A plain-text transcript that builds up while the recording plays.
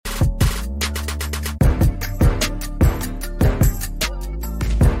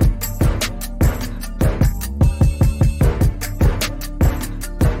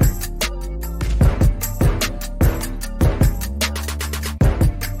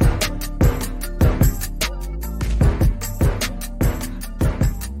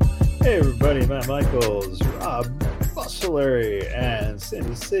Larry, Matt Michaels, Rob Busselary, and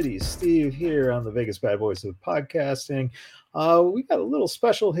Cindy City Steve here on the Vegas Bad Boys of Podcasting. We got a little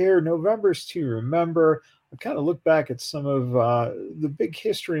special here, November's to Remember. I kind of look back at some of the big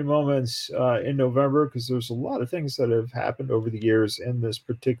history moments in November because there's a lot of things that have happened over the years in this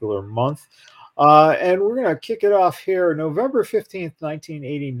particular month. And we're going to kick it off here, November 15th,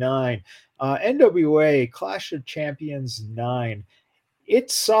 1989, NWA Clash of Champions 9.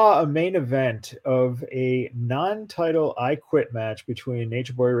 It saw a main event of a non-title I Quit match between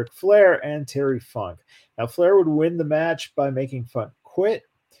Nature Boy Ric Flair and Terry Funk. Now, Flair would win the match by making Funk quit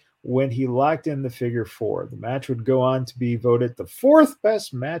when he locked in the figure four. The match would go on to be voted the fourth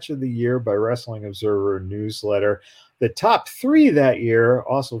best match of the year by Wrestling Observer Newsletter. The top three that year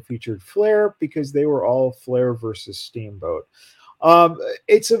also featured Flair because they were all Flair versus Steamboat.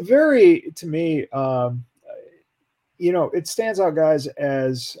 It's a very, to me, it stands out, guys,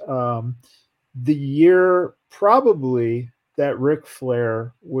 as the year probably that Ric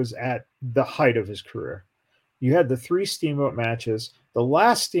Flair was at the height of his career. You had the three Steamboat matches. The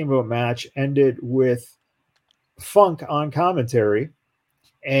last Steamboat match ended with Funk on commentary,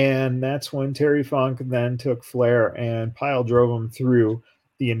 and that's when Terry Funk then took Flair and pile drove him through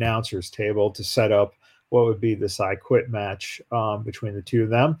the announcer's table to set up what would be this I Quit match between the two of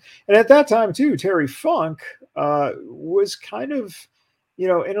them. And at that time, too, Terry Funk was kind of, in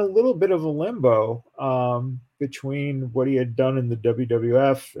a little bit of a limbo between what he had done in the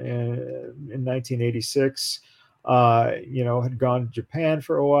WWF in 1986, had gone to Japan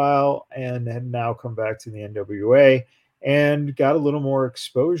for a while and had now come back to the NWA and got a little more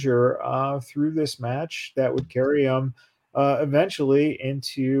exposure through this match that would carry him eventually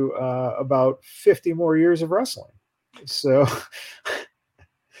into about 50 more years of wrestling. So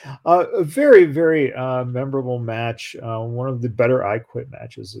a very, very memorable match. One of the better I Quit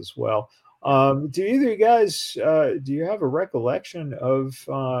matches as well. Do either of you guys, do you have a recollection of,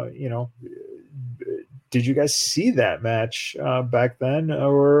 did you guys see that match back then,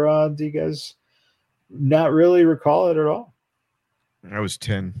 or do you guys not really recall it at all? I was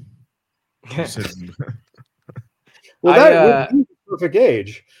 10. Well, that would be the perfect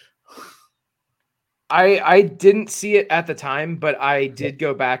age. I didn't see it at the time, but I did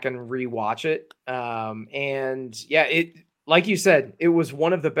go back and rewatch it. And yeah, it, like you said, it was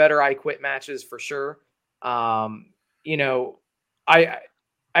one of the better I Quit matches for sure. I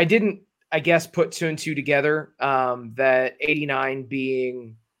didn't, I guess, put two and two together, that 89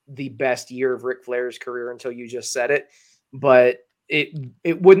 being the best year of Ric Flair's career until you just said it, but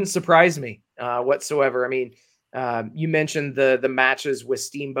it wouldn't surprise me whatsoever. I mean, you mentioned the matches with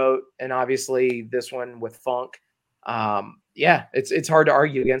Steamboat and obviously this one with Funk. It's hard to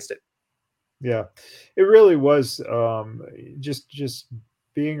argue against it. Yeah, it really was just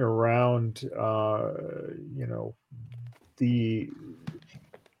being around, the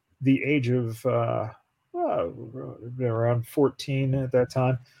age of around 14 at that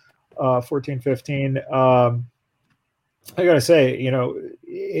time, 14, 15. I got to say,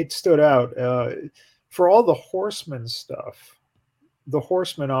 it stood out. For all the Horsemen stuff, the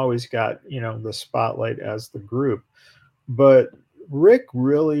Horsemen always got, the spotlight as the group. But Rick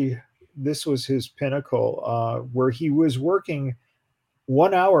really, this was his pinnacle, where he was working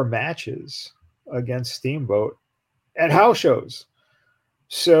 1 hour matches against Steamboat at house shows.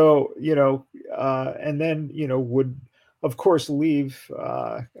 So, and then, would, of course, leave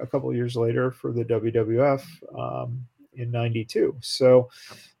a couple of years later for the WWF in 92. So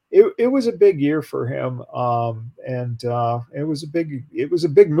it was a big year for him. And it was a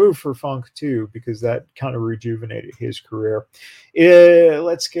big move for Funk too, because that kind of rejuvenated his career.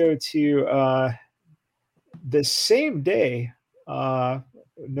 Let's go to the same day,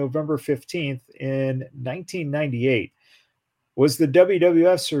 November 15th in 1998. Was the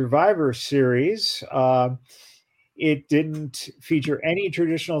WWF Survivor Series. It didn't feature any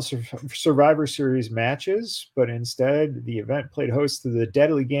traditional Survivor Series matches, but instead the event played host to the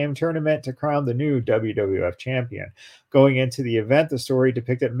Deadly Game tournament to crown the new WWF champion. Going into the event, the story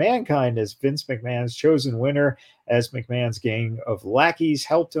depicted Mankind as Vince McMahon's chosen winner, as McMahon's gang of lackeys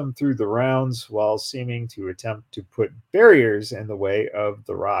helped him through the rounds while seeming to attempt to put barriers in the way of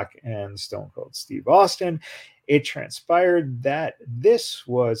The Rock and Stone Cold Steve Austin. It transpired that this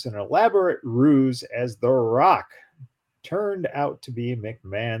was an elaborate ruse, as The Rock turned out to be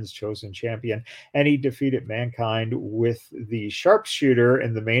McMahon's chosen champion, and he defeated Mankind with the sharpshooter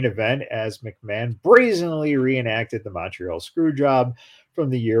in the main event as McMahon brazenly reenacted the Montreal Screwjob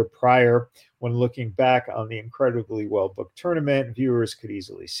from the year prior. When looking back on the incredibly well-booked tournament, viewers could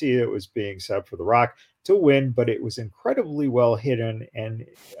easily see it was being set for The Rock to win, but it was incredibly well hidden and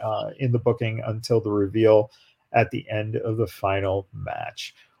in the booking until the reveal at the end of the final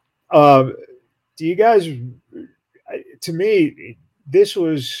match. Do you guys, to me, this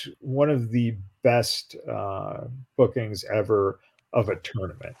was one of the best bookings ever of a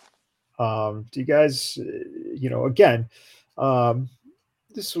tournament. Do you guys, again,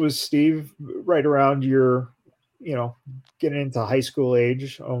 this was, Steve, right around your, getting into high school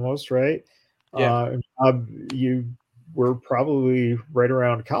age almost, right? Yeah. You were probably right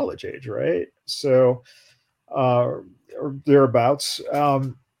around college age, right? So, or thereabouts.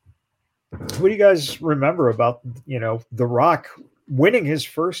 What do you guys remember about, The Rock winning his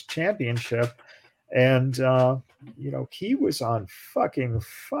first championship? And, he was on fucking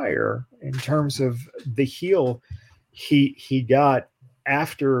fire in terms of the heel he got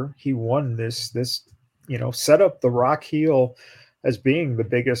after he won this, set up The Rock heel as being the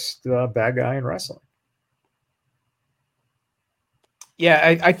biggest bad guy in wrestling.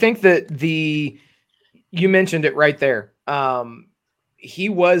 Yeah, I think that you mentioned it right there. He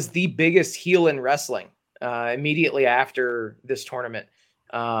was the biggest heel in wrestling immediately after this tournament.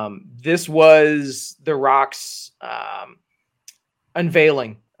 This was The Rock's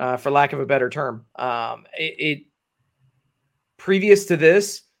unveiling, for lack of a better term. It previous to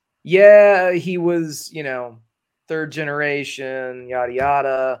this, yeah, he was, third generation, yada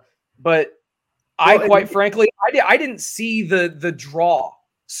yada. But frankly, I didn't see the draw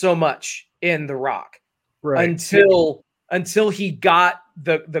so much in The Rock, right, until he got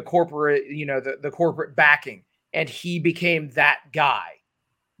the corporate, the corporate backing, and he became that guy.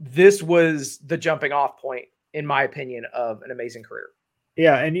 This was the jumping off point, in my opinion, of an amazing career.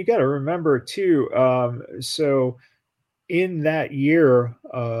 Yeah, and you got to remember too. So in that year,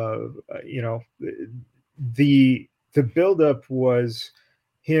 the buildup was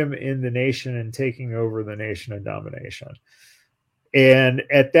him in the Nation and taking over the Nation of Domination. And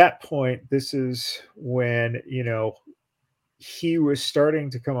at that point, this is when, he was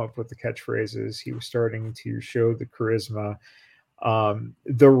starting to come up with the catchphrases. He was starting to show the charisma.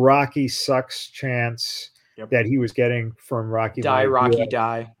 The Rocky sucks chants that he was getting from Rocky. Die, Rocky,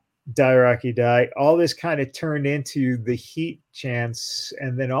 die. Die, Rocky, die. All this kind of turned into the Heat chants.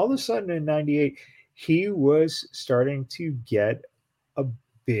 And then all of a sudden in 98, he was starting to get a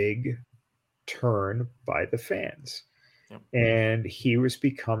big turn by the fans. Yep. And he was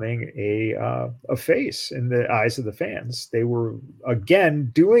becoming a face in the eyes of the fans. They were,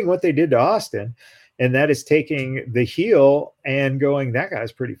 again, doing what they did to Austin, and that is taking the heel and going, that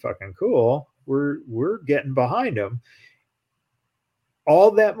guy's pretty fucking cool. We're getting behind him.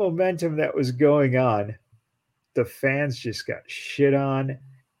 All that momentum that was going on, the fans just got shit on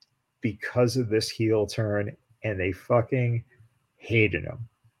because of this heel turn, and they fucking hated him.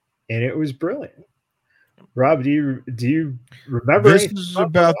 And it was brilliant. Rob, do you remember? This is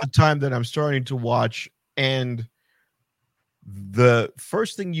about the time that I'm starting to watch, and the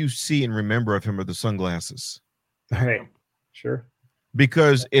first thing you see and remember of him are the sunglasses. All right, sure.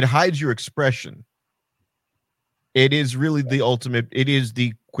 Because it hides your expression. It is really the ultimate. It is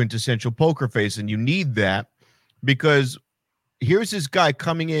the quintessential poker face, and you need that because here's this guy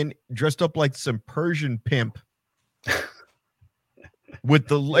coming in dressed up like some Persian pimp.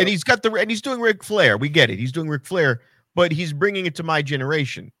 And he's doing Ric Flair. We get it. He's doing Ric Flair, but he's bringing it to my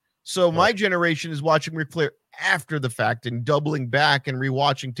generation. So my generation is watching Ric Flair after the fact and doubling back and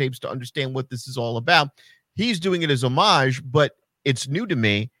rewatching tapes to understand what this is all about. He's doing it as homage, but it's new to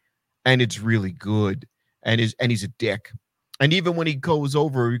me, and it's really good. And he's a dick. And even when he goes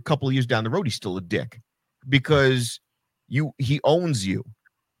over a couple of years down the road, he's still a dick because he owns you.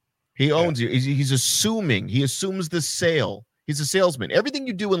 He owns you. He's assuming. He assumes the sale. He's a salesman. Everything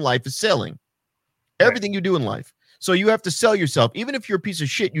you do in life is selling. Everything you do in life. So you have to sell yourself. Even if you're a piece of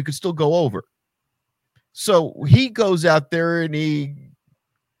shit, you can still go over. So he goes out there and he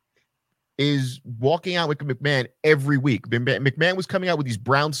is walking out with McMahon every week. McMahon was coming out with these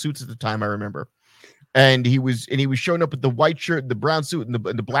brown suits at the time, I remember. And he was showing up with the white shirt, the brown suit, and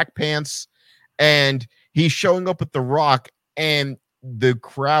the black pants. And he's showing up with The Rock, and the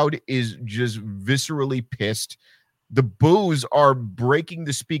crowd is just viscerally pissed. The boos are breaking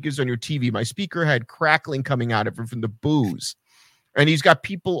the speakers on your TV. My speaker had crackling coming out of it from the boos. And he's got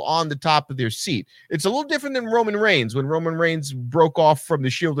people on the top of their seat. It's a little different than Roman Reigns, when Roman Reigns broke off from the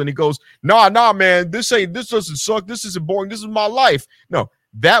Shield and he goes, nah, man, this doesn't suck. This isn't boring. This is my life. No,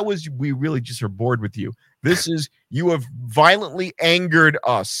 that was, we really just are bored with you. This is, you have violently angered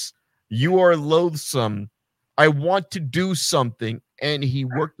us. You are loathsome. I want to do something. And he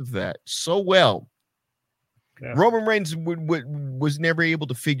worked with that so well. Yeah. Roman Reigns was never able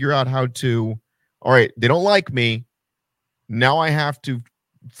to figure out how to all right, they don't like me. Now I have to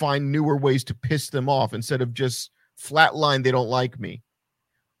find newer ways to piss them off instead of just flatline. They don't like me.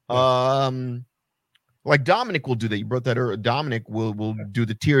 Yeah. Like Dominic will do that. You brought that earlier. Dominic will do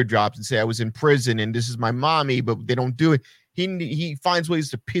the teardrops and say, I was in prison and this is my mommy, but they don't do it. He finds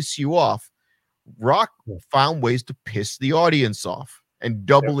ways to piss you off. Rock found ways to piss the audience off and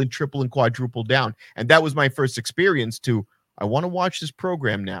double and triple and quadruple down. And that was my first experience I want to watch this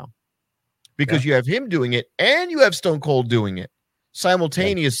program now because you have him doing it and you have Stone Cold doing it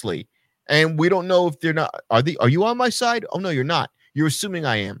simultaneously. And we don't know if they're not. Are you on my side? Oh, no, you're not. You're assuming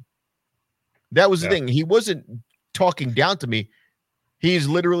I am. That was the thing. He wasn't talking down to me. He's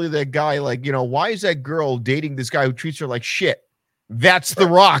literally that guy, like, why is that girl dating this guy who treats her like shit? That's The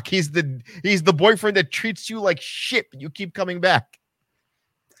Rock. He's the boyfriend that treats you like shit, but you keep coming back.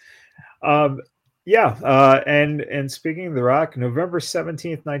 And speaking of The Rock, November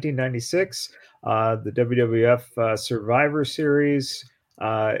 17th, 1996, the WWF Survivor Series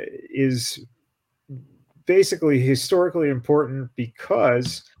is basically historically important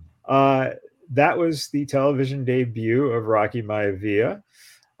because that was the television debut of Rocky Maivia.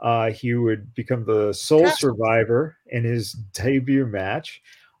 He would become the sole survivor in his debut match.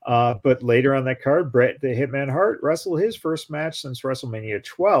 But later on that card, Bret the Hitman Hart wrestled his first match since WrestleMania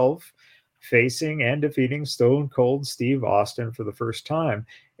 12, facing and defeating Stone Cold Steve Austin for the first time.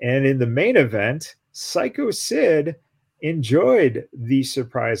 And in the main event, Psycho Sid enjoyed the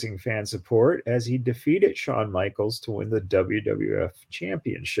surprising fan support as he defeated Shawn Michaels to win the WWF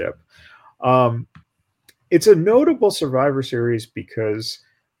Championship. It's a notable Survivor Series because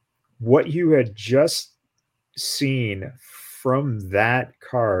what you had just seen from that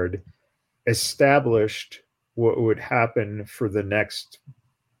card established what would happen for the next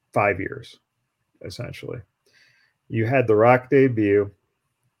 5 years, essentially. You had The Rock debut,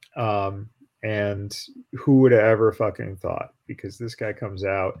 and who would have ever fucking thought? Because this guy comes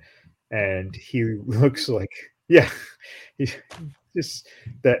out and he looks like, he's just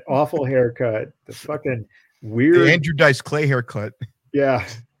that awful haircut, the fucking weird the Andrew Dice Clay haircut. Yeah,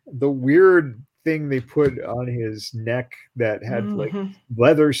 the weird thing they put on his neck that had like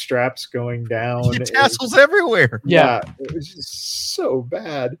leather straps going down, tassels everywhere. Yeah, it was just so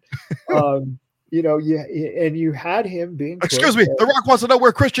bad. And you had him being. Excuse me, The Rock wants to know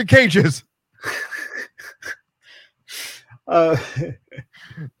where Christian Cage is. It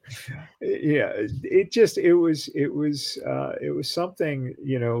was something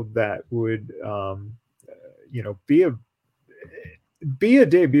that would be a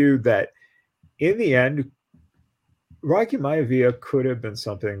debut that in the end Rocky Maivia could have been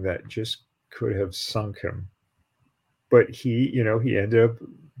something that just could have sunk him, but he ended up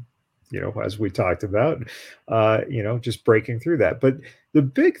as we talked about just breaking through that. But the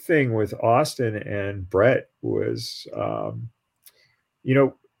big thing with Austin and Bret was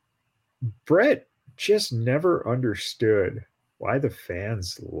Bret just never understood why the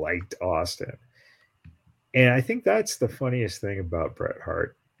fans liked Austin. And I think that's the funniest thing about Bret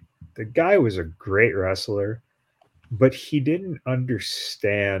Hart. The guy was a great wrestler, but he didn't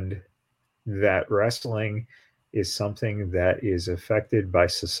understand that wrestling is something that is affected by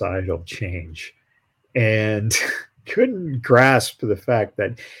societal change, and couldn't grasp the fact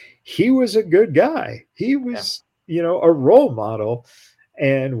that he was a good guy. He was, a role model.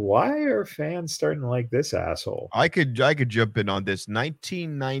 And why are fans starting to like this asshole? I could jump in on this.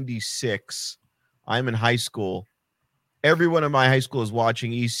 1996. I'm in high school. Everyone in my high school is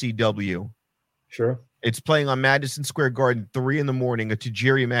watching ECW. Sure. It's playing on Madison Square Garden, 3 a.m, a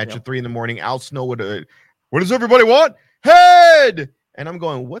Tajiri match at 3 a.m. Al Snow what does everybody want? Head! And I'm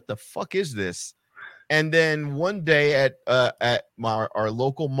going, what the fuck is this? And then one day at our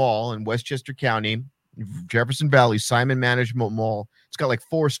local mall in Westchester County, Jefferson Valley, Simon Management Mall. It's got like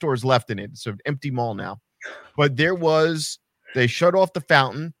 4 stores left in it. It's an empty mall now. But they shut off the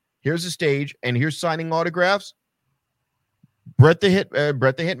fountain. Here's the stage, and here's signing autographs. Bret the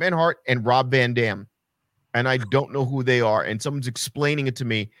Hitman Hart and Rob Van Dam. And I don't know who they are. And someone's explaining it to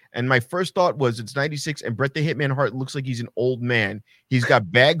me. And my first thought was it's 96, and Bret the Hitman Hart looks like he's an old man. He's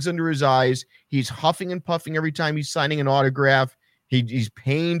got bags under his eyes. He's huffing and puffing every time he's signing an autograph. He's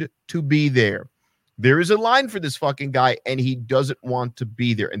pained to be there. There is a line for this fucking guy, and he doesn't want to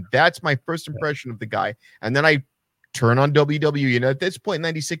be there. And that's my first impression of the guy. And then I turn on WWE. At this point in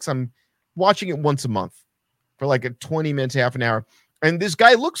 96, I'm watching it once a month for like 20 minutes, half an hour. And this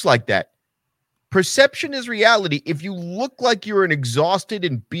guy looks like that. Perception is reality. If you look like you're exhausted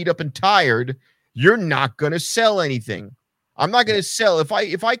and beat up and tired, you're not going to sell anything. I'm not going to sell.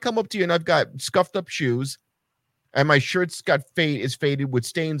 If I come up to you and I've got scuffed up shoes and my shirt's is faded with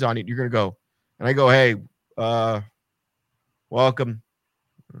stains on it, you're going to go, And I go, hey, welcome.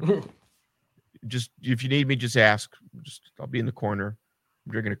 Just if you need me, just ask. I'll be in the corner.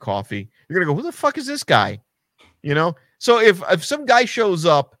 I'm drinking a coffee. You're gonna go, who the fuck is this guy? You know? So if some guy shows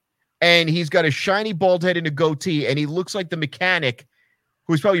up and he's got a shiny bald head and a goatee and he looks like the mechanic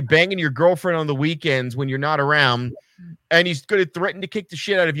who's probably banging your girlfriend on the weekends when you're not around, and he's going to threaten to kick the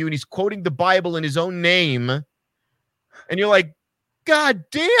shit out of you, and he's quoting the Bible in his own name, and you're like, God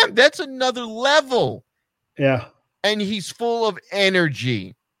damn, that's another level. Yeah. And he's full of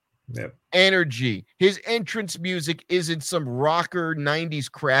energy. Yep. Energy. His entrance music isn't some rocker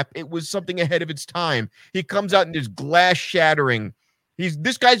 90s crap. It was something ahead of its time. He comes out and there's glass shattering.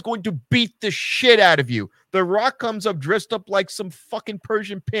 This guy's going to beat the shit out of you. The Rock comes up dressed up like some fucking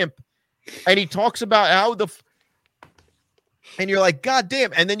Persian pimp, and he talks about how and you're like, God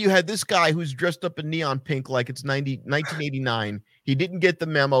damn. And then you had this guy who's dressed up in neon pink like it's 1989. He didn't get the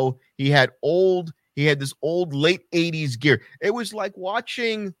memo. He had this old late 80s gear. It was like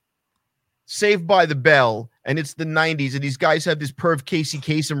watching Saved by the Bell, and it's the 90s, and these guys have this perv Casey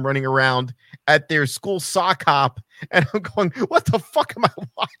Kasem running around at their school sock hop, and I'm going, what the fuck am I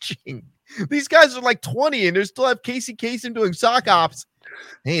watching? These guys are like 20, and they still have Casey Kasem doing sock hops.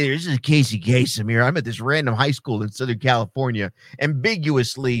 Hey, this is Casey Kasem here. I'm at this random high school in Southern California,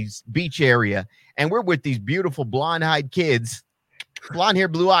 ambiguously beach area, and we're with these beautiful blonde-eyed kids. Blonde hair,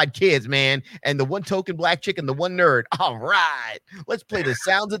 blue-eyed kids, man, and the one token black chick and the one nerd. All right, let's play the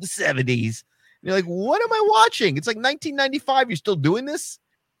sounds of the 70s. And you're like, what am I watching? It's like 1995. You're still doing this?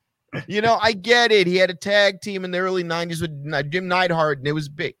 You know, I get it. He had a tag team in the early 90s with Jim Neidhart, and it was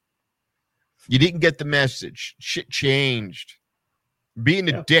big. You didn't get the message. Shit changed. Being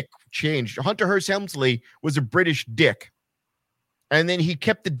a dick changed. Hunter Hearst Helmsley was a British dick, and then he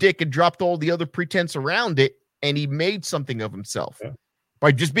kept the dick and dropped all the other pretense around it. And he made something of himself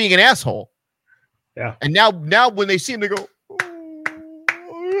by just being an asshole. Yeah. And now when they see him, they go, oh,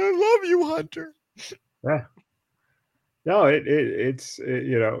 I love you, Hunter. Yeah. No, it's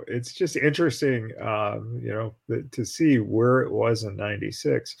just interesting, to see where it was in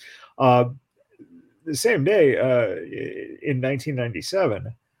 96. The same day, in 1997,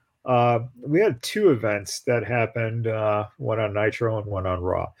 we had two events that happened, one on Nitro and one on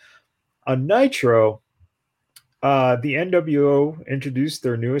Raw. On Nitro, the NWO introduced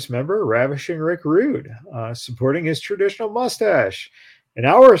their newest member, Ravishing Rick Rude, supporting his traditional mustache. An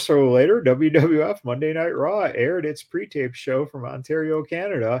hour or so later, WWF Monday Night Raw aired its pre-tape show from Ontario,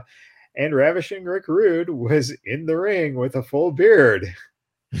 Canada, and Ravishing Rick Rude was in the ring with a full beard.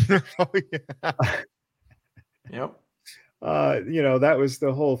 Oh, yeah. Yep. That was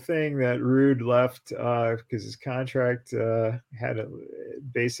the whole thing that Rude left because his contract had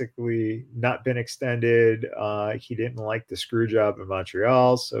basically not been extended. He didn't like the screw job in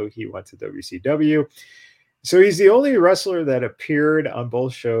Montreal, so he went to WCW. So he's the only wrestler that appeared on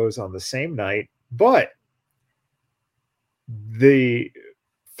both shows on the same night. But the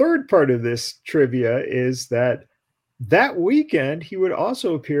third part of this trivia is that weekend he would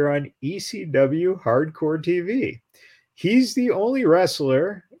also appear on ECW Hardcore TV. He's the only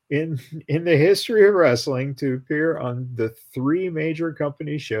wrestler in the history of wrestling to appear on the three major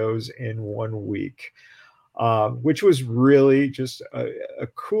company shows in 1 week, which was really just a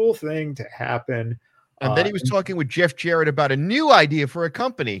cool thing to happen. And then he was talking with Jeff Jarrett about a new idea for a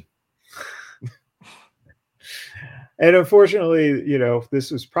company. And unfortunately,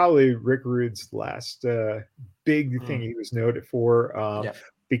 this was probably Rick Rude's last big thing he was noted for.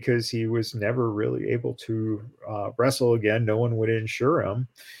 Because he was never really able to wrestle again. No one would insure him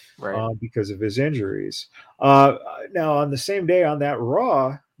because of his injuries. Now, on the same day on that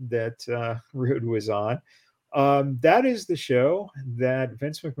Raw that Rude was on, that is the show that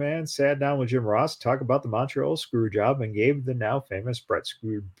Vince McMahon sat down with Jim Ross to talk about the Montreal screw job and gave the now famous Bret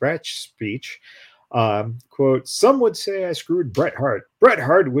speech. Quote, some would say I screwed Bret Hart. Bret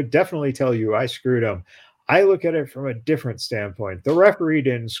Hart would definitely tell you I screwed him. I look at it from a different standpoint. The referee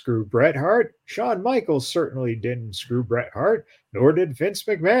didn't screw Bret Hart. Shawn Michaels certainly didn't screw Bret Hart, nor did Vince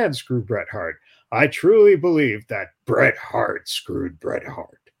McMahon screw Bret Hart. I truly believe that Bret Hart screwed Bret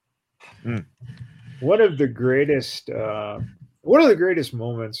Hart. One of the greatest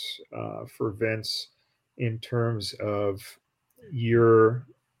moments for Vince in terms of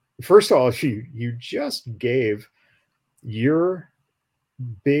first of all, you just gave your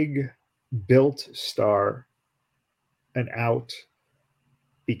big built star an out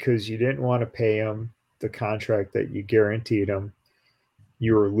because you didn't want to pay him the contract that you guaranteed him.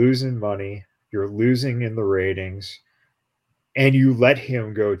 You were losing money, you're losing in the ratings, and you let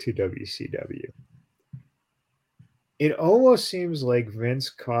him go to WCW. it almost seems like Vince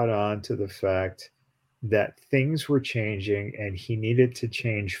caught on to the fact that things were changing and he needed to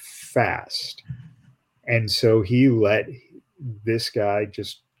change fast. And so he let this guy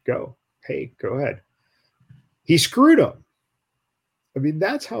just go. Hey, go ahead. He screwed him. I mean,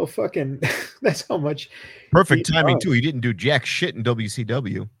 that's how much. Perfect timing, too. He didn't do jack shit in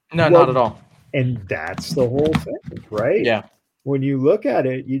WCW. No, not at all. And that's the whole thing, right? Yeah. When you look at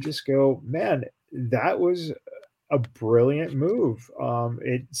it, you just go, man, that was a brilliant move.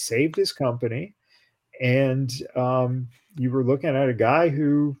 It saved his company. And you were looking at a guy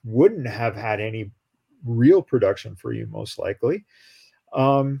who wouldn't have had any real production for you, most likely,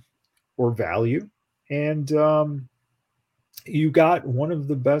 or value. And you got one of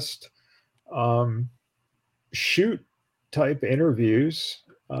the best shoot type interviews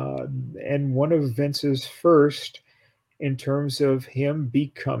and one of Vince's first in terms of him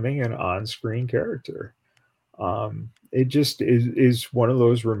becoming an on-screen character. It just is one of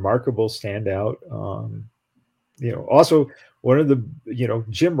those remarkable standout. Also one of the,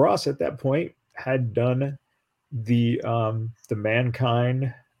 Jim Ross at that point had done the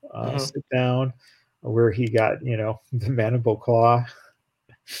Mankind sit down where he got, the mandible claw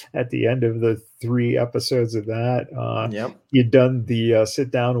at the end of the 3 episodes of that. You'd done the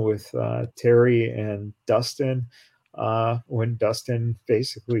sit down with Terry and Dustin when Dustin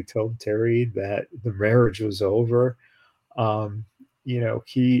basically told Terry that the marriage was over. It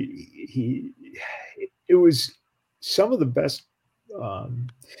was some of the best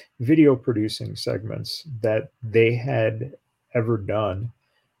video producing segments that they had ever done.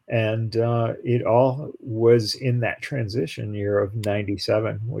 And it all was in that transition year of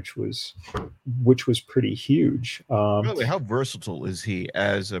 97, which was pretty huge. Really, how versatile is he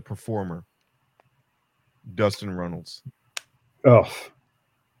as a performer? Dustin Runnels. Oh,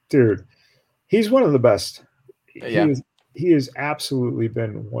 dude, he's one of the best. Yeah. He has absolutely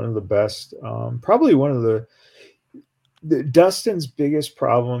been one of the best. Probably one of the Dustin's biggest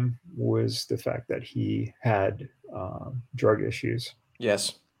problem was the fact that he had drug issues.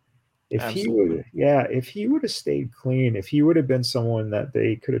 Yes. If he would have stayed clean, if he would have been someone that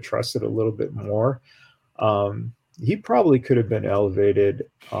they could have trusted a little bit more, he probably could have been elevated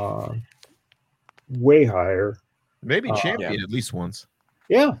way higher. Maybe champion at least once.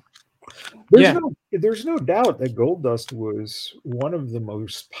 Yeah. There's no doubt that Goldust was one of the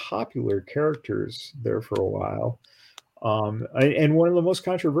most popular characters there for a while. And one of the most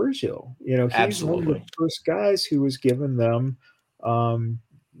controversial. He's Absolutely. one of the first guys who was given them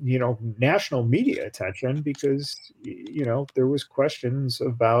national media attention because there was questions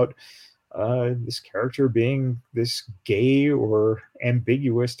about this character being this gay or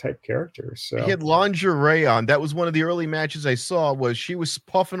ambiguous type character. So he had lingerie on. That was one of the early matches I saw. Was she was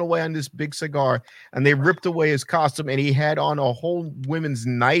puffing away on this big cigar, and they ripped away his costume, and he had on a whole women's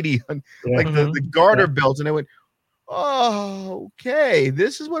nightie, like the garter belt, and I went, "Oh, okay,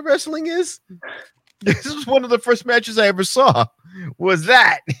 this is what wrestling is." This was one of the first matches I ever saw. Was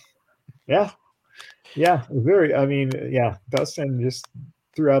that? Yeah. Dustin just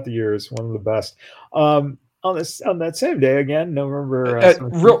throughout the years, one of the best. On that same day again, November.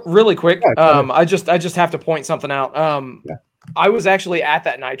 Really quick. I just have to point something out. I was actually at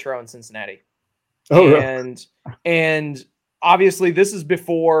that Nitro in Cincinnati. Oh, and obviously this is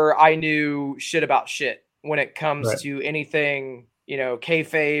before I knew shit about shit when it comes to anything,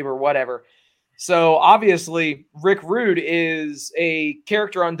 kayfabe or whatever. So obviously Rick Rude is a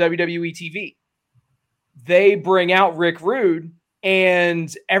character on WWE TV. They bring out Rick Rude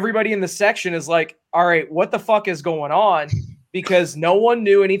and everybody in the section is like, all right, what the fuck is going on? Because no one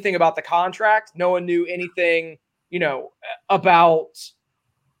knew anything about the contract. No one knew anything, about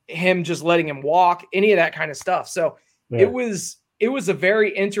him just letting him walk, any of that kind of stuff. So it was a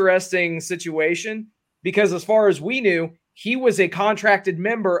very interesting situation because as far as we knew, he was a contracted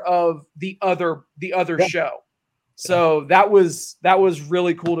member of the other show. So that was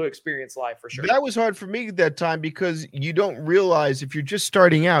really cool to experience live for sure. That was hard for me at that time because you don't realize if you're just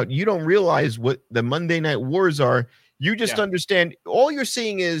starting out, you don't realize what the Monday Night Wars are. You just understand all you're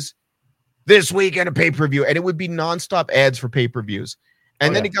seeing is this weekend a pay-per-view, and it would be nonstop ads for pay-per-views.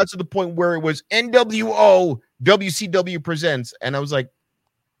 And then it got to the point where it was NWO WCW presents, and I was like,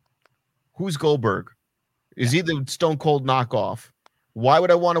 who's Goldberg? Is he the Stone Cold knockoff? Why would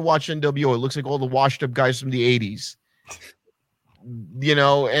I want to watch NWO? It looks like all the washed up guys from the 80s.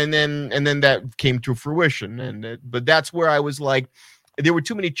 And then that came to fruition. But that's where I was like, there were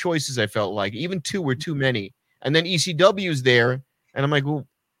too many choices, I felt like. Even 2 were too many. And then ECW's there, and I'm like, well,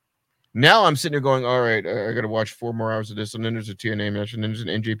 now I'm sitting there going, all right, I got to watch 4 more hours of this, and then there's a TNA match, and then there's an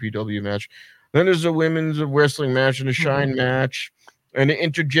NJPW match. Then there's a women's wrestling match and a shine match and an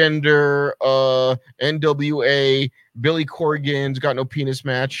intergender NWA Billy Corgan's got no penis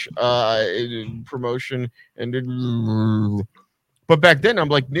match promotion. But back then I'm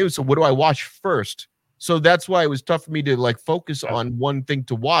like, new. So what do I watch first? So that's why it was tough for me to like focus on one thing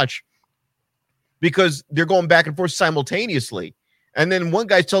to watch because they're going back and forth simultaneously. And then one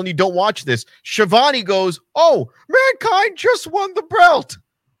guy's telling you, don't watch this. Shivani goes, oh, Mankind just won the belt.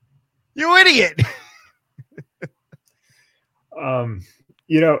 You idiot.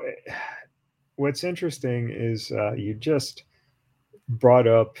 What's interesting is you just brought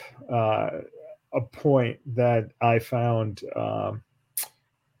up a point that I found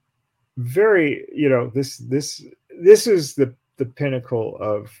very, this is the pinnacle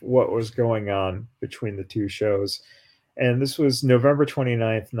of what was going on between the two shows. And this was November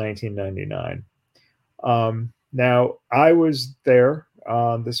 29th, 1999. Now, I was there.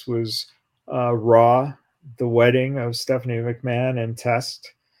 This was Raw, the wedding of Stephanie McMahon and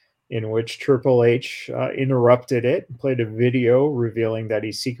Test, in which Triple H interrupted it and played a video revealing that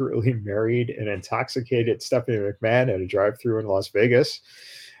he secretly married an intoxicated Stephanie McMahon at a drive-thru in Las Vegas.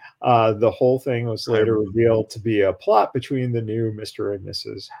 The whole thing was later revealed to be a plot between the new Mr. and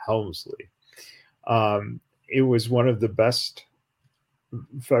Mrs. Helmsley. It was one of the best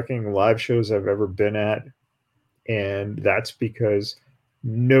fucking live shows I've ever been at. And that's because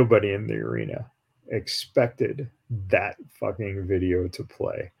nobody in the arena expected that fucking video to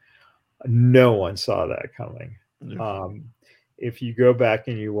play. No one saw that coming. Yeah. If you go back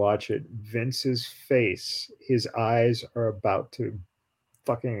and you watch it, Vince's face, his eyes are about to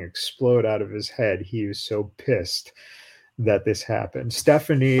fucking explode out of his head. He was so pissed that this happened.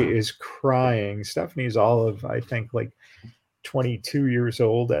 Stephanie is crying. Stephanie's all of, I think, like 22 years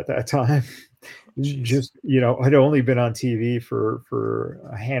old at that time. Jeez. Just, had only been on TV for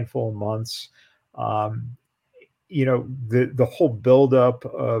a handful of months. The whole buildup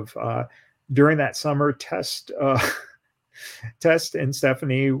of during that summer, Test and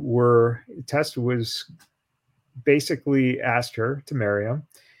Stephanie Test was basically asked her to marry him,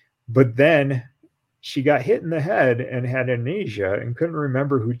 but then she got hit in the head and had amnesia and couldn't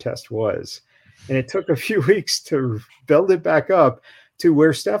remember who Test was. And it took a few weeks to build it back up to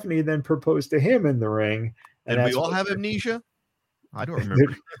where Stephanie then proposed to him in the ring. And we all have amnesia? I don't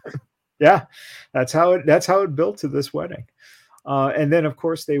remember. Yeah, that's how it built to this wedding. And then, of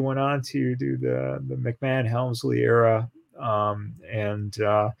course, they went on to do the McMahon-Helmsley era.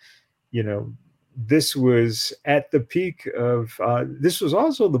 This was at the peak of this was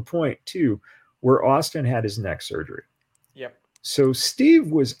also the point, too, where Austin had his neck surgery. Yep. So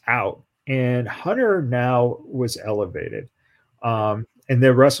Steve was out and Hunter now was elevated. And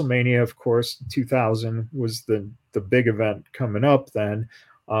then WrestleMania, of course, 2000 was the big event coming up then,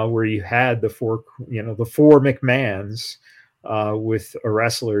 where you had the four McMahons with a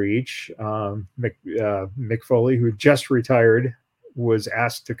wrestler each. Mick Foley, who just retired, was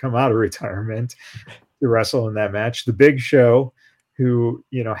asked to come out of retirement to wrestle in that match. The Big Show, who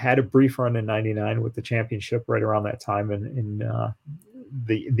had a brief run in '99 with the championship right around that time in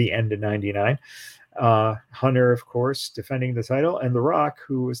the end of '99. Hunter, of course, defending the title, and The Rock,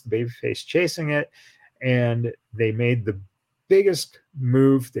 who was the babyface chasing it. And they made the biggest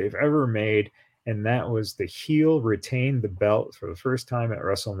move they've ever made, and that was the heel retained the belt for the first time at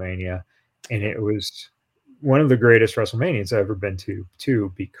WrestleMania. And it was one of the greatest WrestleManias I've ever been to,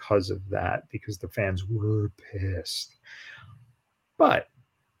 too, because of that, because the fans were pissed. But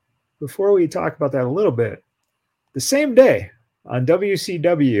before we talk about that a little bit, the same day on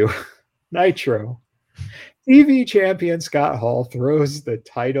WCW Nitro, TV champion Scott Hall throws the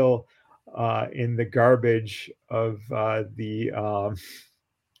title in the garbage of the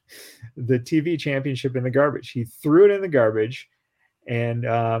TV championship in the garbage. He threw it in the garbage, and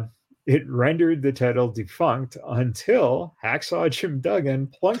it rendered the title defunct until Hacksaw Jim Duggan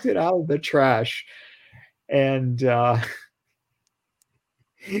plunked it out of the trash. And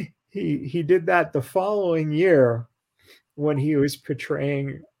he did that the following year when he was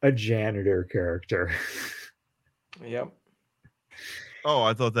portraying a janitor character. Yep. Oh,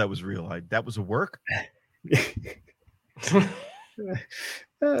 I thought that was real. That was a work? I thought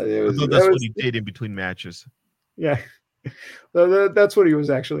that's what he did in between matches. Yeah. That's what he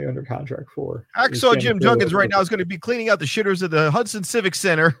was actually under contract for. Hacksaw Jim Duggan's right now is going to be cleaning out the shitters of the Hudson Civic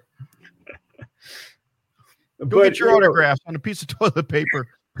Center. Go get your autographs on a piece of toilet paper.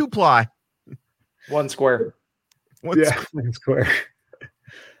 2-ply. 1 square. One square.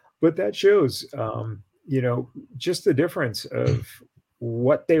 But that shows, just the difference of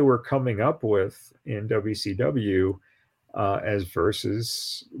what they were coming up with in WCW as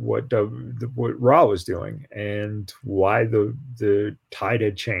versus what Raw was doing, and why the tide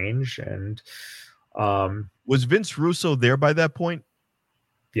had changed. And was Vince Russo there by that point?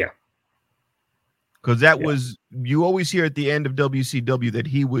 Yeah. Because that was, you always hear at the end of WCW that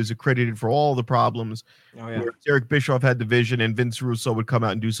he was accredited for all the problems. Oh, yeah. Eric Bischoff had the vision, and Vince Russo would come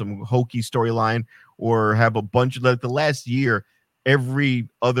out and do some hokey storyline, or have a bunch of, like the last year, every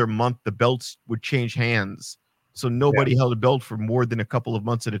other month the belts would change hands. So nobody held a belt for more than a couple of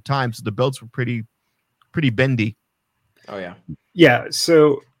months at a time. So the belts were pretty bendy. Oh yeah. Yeah.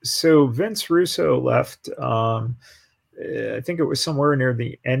 So Vince Russo left. I think it was somewhere near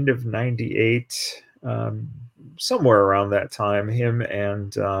the end of '98, somewhere around that time. Him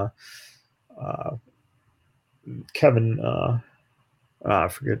and Kevin. I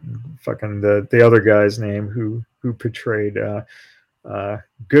forget fucking the other guy's name who portrayed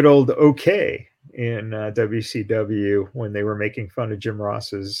good old OK in WCW when they were making fun of Jim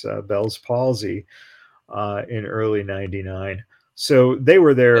Ross's Bell's palsy in early '99. So they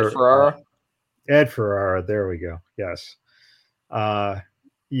were there. Ed Ferrara. There we go. Yes.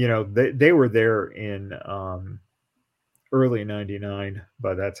 They were there in early '99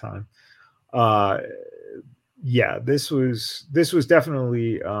 by that time. This was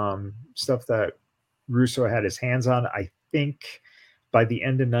definitely stuff that Russo had his hands on. I think by the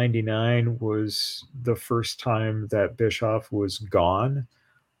end of '99 was the first time that Bischoff was gone.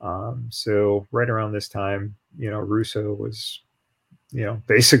 So right around this time, Russo was,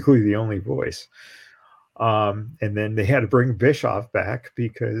 basically the only voice. And then they had to bring Bischoff back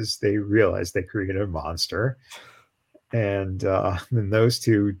because they realized they created a monster. And then those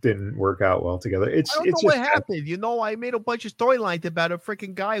two didn't work out well together. I don't know what happened. I made a bunch of storylines about a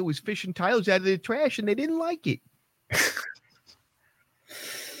freaking guy who was fishing titles out of the trash, and they didn't like it.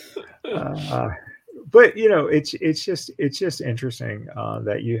 But it's just interesting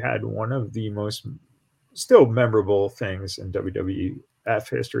that you had one of the most still memorable things in WWF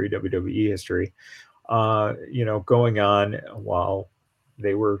history, WWE history, going on while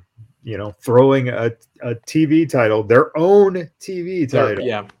they were, throwing a TV title, their own TV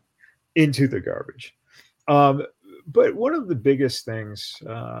title, into the garbage. But one of the biggest things,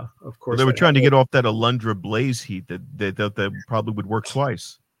 of course, they were trying to get off that Alundra Blaze heat that probably would work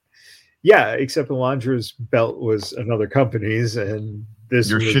twice. Yeah, except Alundra's belt was another company's, and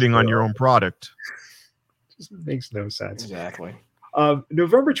you're shitting on your own product. Just makes no sense. Exactly.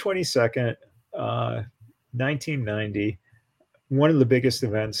 November 22nd, 1990. One of the biggest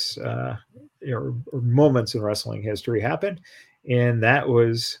events or moments in wrestling history happened, and that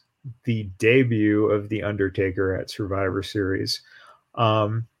was the debut of The Undertaker at Survivor Series.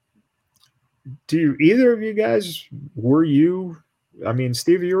 Do either of you guys,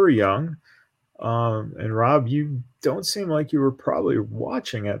 Steve, you were young, and Rob, you don't seem like you were probably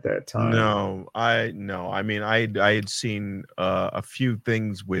watching at that time. No. I had seen a few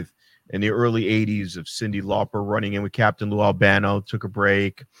things in the early 80s of Cyndi Lauper running in with Captain Lou Albano, took a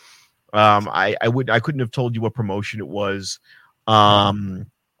break. I couldn't have told you what promotion it was. And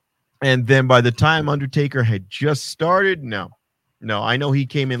then by the time Undertaker had just started, no, I know he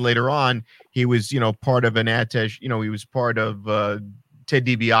came in later on. He was, part of an attache, he was part of Ted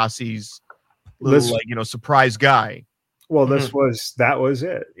DiBiase's little, surprise guy. Well, that was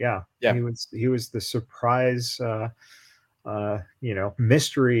it. Yeah. He was the surprise,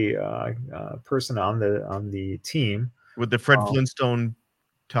 mystery person on the team with the Fred Flintstone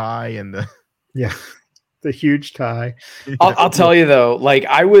tie and the huge tie. I'll tell you though, like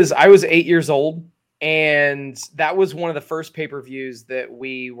I was 8 years old, and that was one of the first pay-per-views that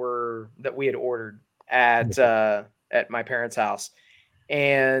we had ordered at my parents' house.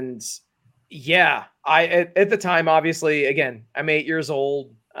 And at the time, obviously, again, I'm 8 years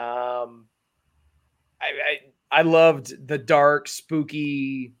old. I loved the dark,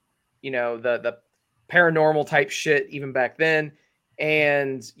 spooky, the paranormal type shit even back then.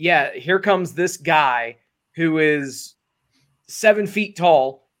 And here comes this guy who is 7 feet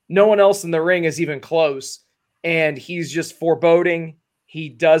tall. No one else in the ring is even close. And he's just foreboding. He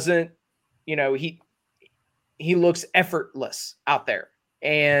doesn't, he looks effortless out there.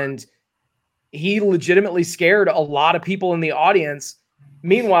 And he legitimately scared a lot of people in the audience.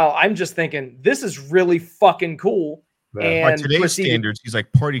 Meanwhile, I'm just thinking, this is really fucking cool. And by today's standards, he's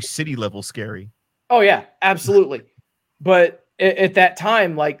like Party City level scary. Oh yeah, absolutely. But at that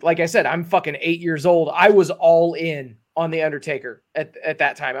time, like I said, I'm fucking 8 years old. I was all in on The Undertaker at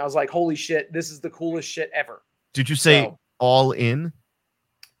that time. I was like, holy shit, this is the coolest shit ever. Did you say all in?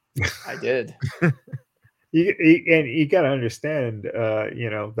 I did. You got to understand,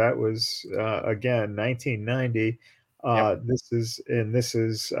 that was, again, 1990. This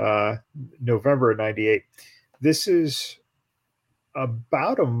is November of '98. This is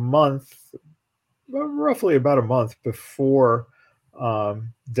about a month, roughly about a month before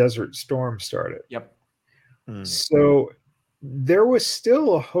Desert Storm started. Yep. So there was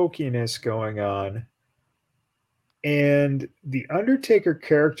still a hokiness going on, and the Undertaker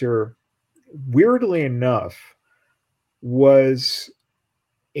character, weirdly enough, was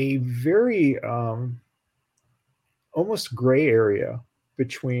a very almost gray area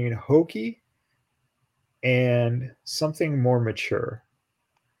between hokey and something more mature.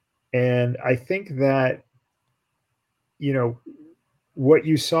 And I think that, you know, what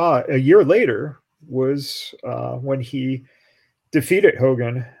you saw a year later was when he defeated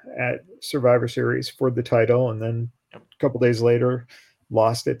Hogan at Survivor Series for the title, and then a couple days later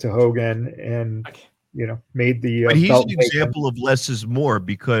lost it to Hogan, and made the. But he's an example of less is more,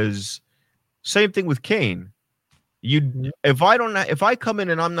 because same thing with Kane. If I come in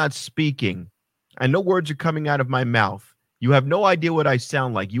and I'm not speaking, and no words are coming out of my mouth, you have no idea what I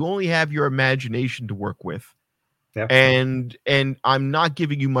sound like. You only have your imagination to work with. Yep. And I'm not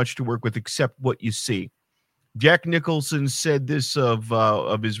giving you much to work with except what you see. Jack Nicholson said this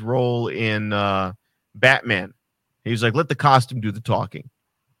of his role in Batman. He was like, let the costume do the talking.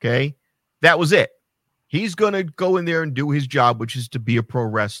 Okay? That was it. He's going to go in there and do his job, which is to be a pro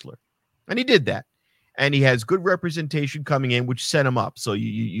wrestler. And he did that. And he has good representation coming in, which set him up. So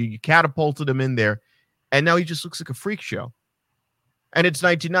you catapulted him in there. And now he just looks like a freak show. And it's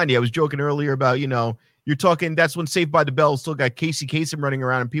 1990. I was joking earlier about, you're talking, that's when Saved by the Bell still got Casey Kasem running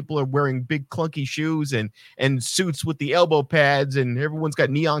around, and people are wearing big clunky shoes and suits with the elbow pads, and everyone's got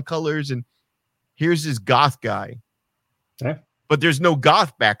neon colors. And here's this goth guy. Yeah. But there's no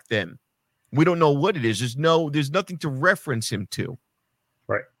goth back then. We don't know what it is. There's nothing to reference him to.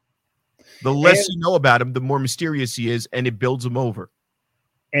 Right. The less you know about him, the more mysterious he is, and it builds him over.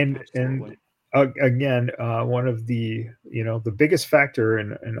 And again, one of the the biggest factor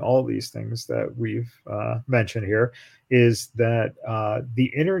in all these things that we've mentioned here is that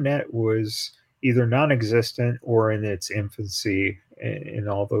the internet was either non-existent or in its infancy in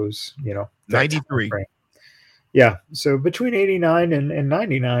all those 93. Yeah, so between 89 and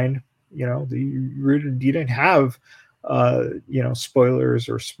 99, you didn't have spoilers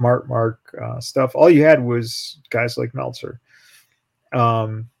or smart mark stuff. All you had was guys like Meltzer.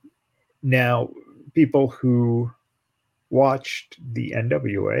 Now, people who watched the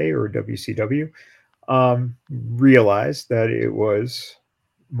NWA or WCW realized that it was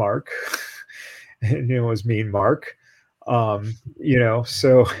Mark, and it was Mean Mark. But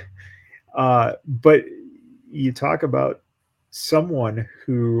you talk about someone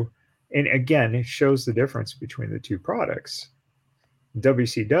who, and again, it shows the difference between the two products.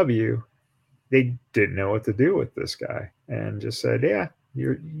 WCW, they didn't know what to do with this guy and just said, yeah,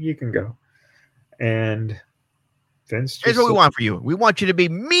 you can go. And Vince just, here's what we want for you. We want you to be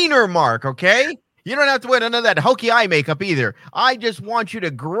meaner, Mark, okay? You don't have to wear none of that hokey eye makeup either. I just want you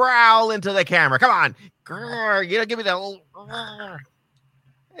to growl into the camera. Come on. Grrr, give me that little...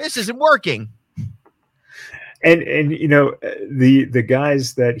 This isn't working. And the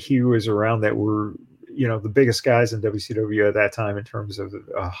guys that he was around that were the biggest guys in WCW at that time in terms of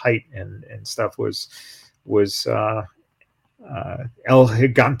height and stuff was El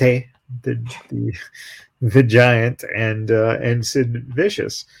Gigante, the giant, and Sid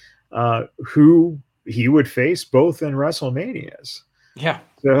Vicious, who he would face both in WrestleManias. Yeah.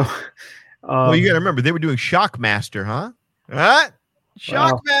 So, well, you got to remember they were doing Shockmaster, huh? What?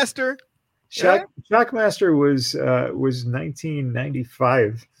 Shockmaster. Shockmaster was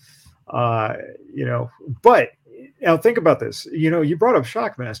 1995. But now think about this. You brought up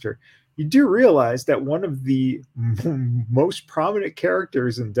Shockmaster. You do realize that one of the most prominent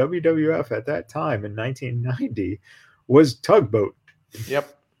characters in WWF at that time in 1990 was Tugboat.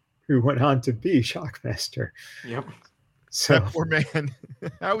 Yep. Who went on to be Shockmaster. Yep. So that poor man.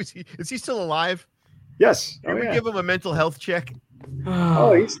 How is he? Is he still alive? Yes. Can we give him a mental health check?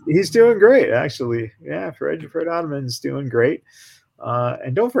 Oh, he's doing great, actually. Yeah, Fred Ottoman's doing great.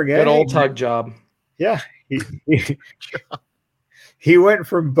 And don't forget, good old Tug job. Yeah, he went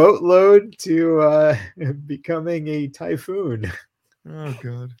from boatload to becoming a typhoon. Oh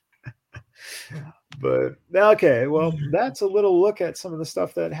God. But okay, well, that's a little look at some of the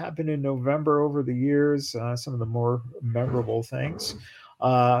stuff that happened in November over the years. Some of the more memorable things.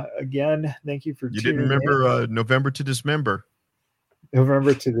 Again, thank you for you didn't remember November to Dismember.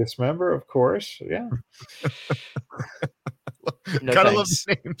 November to Dismember, of course. Yeah. Gotta love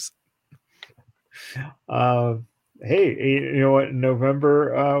the names. Hey, you know what?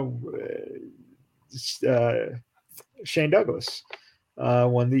 November Shane Douglas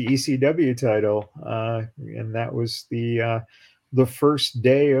won the ECW title, and that was the first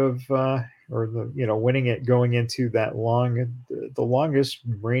day of winning it, going into that the longest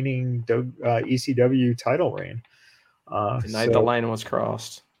reigning ECW title reign. The night the line was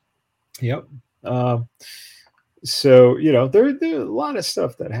crossed. Yep. So there a lot of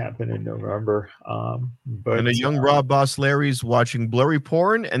stuff that happened in November. But and a young Rob Boss Larry's watching blurry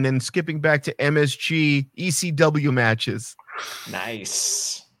porn and then skipping back to MSG ECW matches.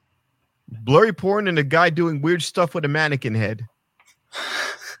 Nice. Blurry porn and a guy doing weird stuff with a mannequin head.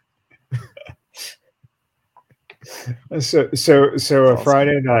 So a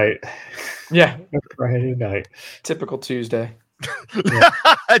Friday night. Yeah. A Friday night. Typical Tuesday.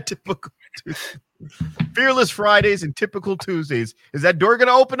 Typical Tuesday. Fearless Fridays and typical Tuesdays. Is that door going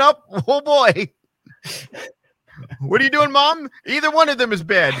to open up? Oh boy. What are you doing, Mom? Either one of them is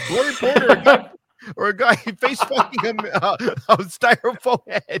bad. Blurry porn or a guy face fucking a styrofoam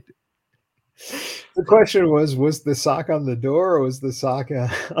head. The question was the sock on the door, or was the sock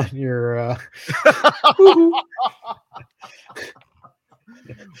on your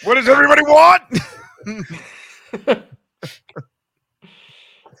What does everybody want?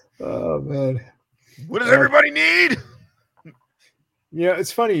 Oh man. What does everybody need?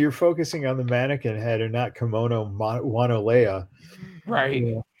 It's funny you're focusing on the mannequin head and not Kimono Wanolea. Right.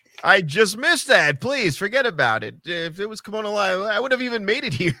 Yeah. I just missed that. Please forget about it. If it was Kimono Live, I would have even made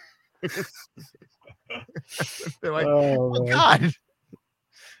it here. They're like, oh God.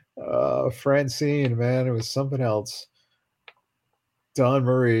 Francine, man, it was something else. Don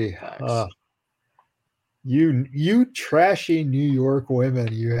Marie. You trashy New York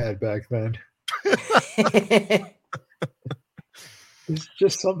women you had back then. It's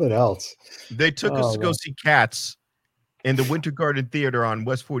just something else. They took us to go see Cats in the Winter Garden Theater on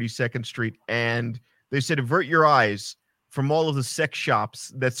West 42nd Street, and they said avert your eyes from all of the sex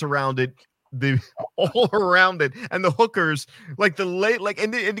shops that surrounded all around it, and the hookers, like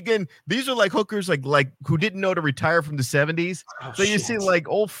and again, these are like hookers like who didn't know to retire from the 70s. So you see like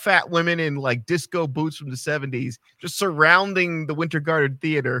old fat women in like disco boots from the 70s just surrounding the Winter Garden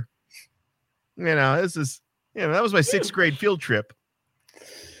Theater. This is that was my 6th grade field trip.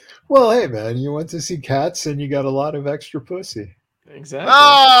 Well, hey man, you went to see Cats and you got a lot of extra pussy. Exactly.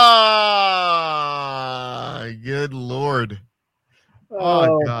 Ah, good Lord.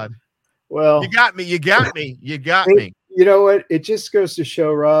 Oh God. Well, you got me. You got me. You know what? It just goes to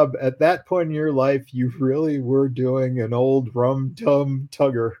show, Rob, at that point in your life, you really were doing an old rum-tum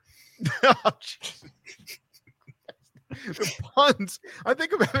tugger. The puns. I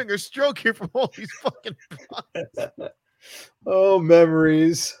think I'm having a stroke here from all these fucking puns. Oh,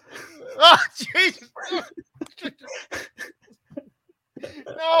 memories. Oh, Jesus.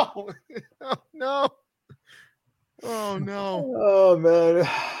 No. Oh no! Oh man!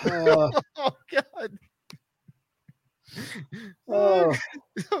 Oh God! Oh,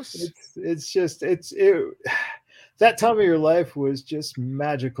 that time of your life was just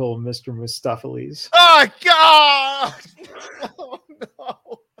magical, Mr. Mustapheles. Oh God! Oh no!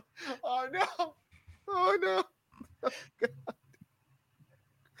 Oh no! Oh no! Oh God!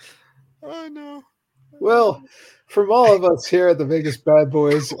 Oh no! Well, from all of us here at the Vegas Bad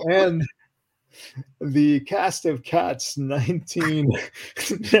Boys and the cast of Cats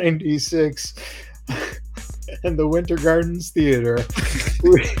 1996 and the Winter Gardens Theater,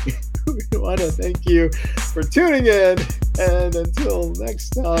 we want to thank you for tuning in, and until next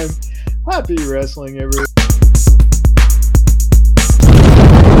time, happy wrestling, everyone.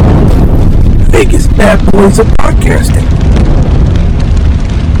 Vegas Bad Boys of Podcasting.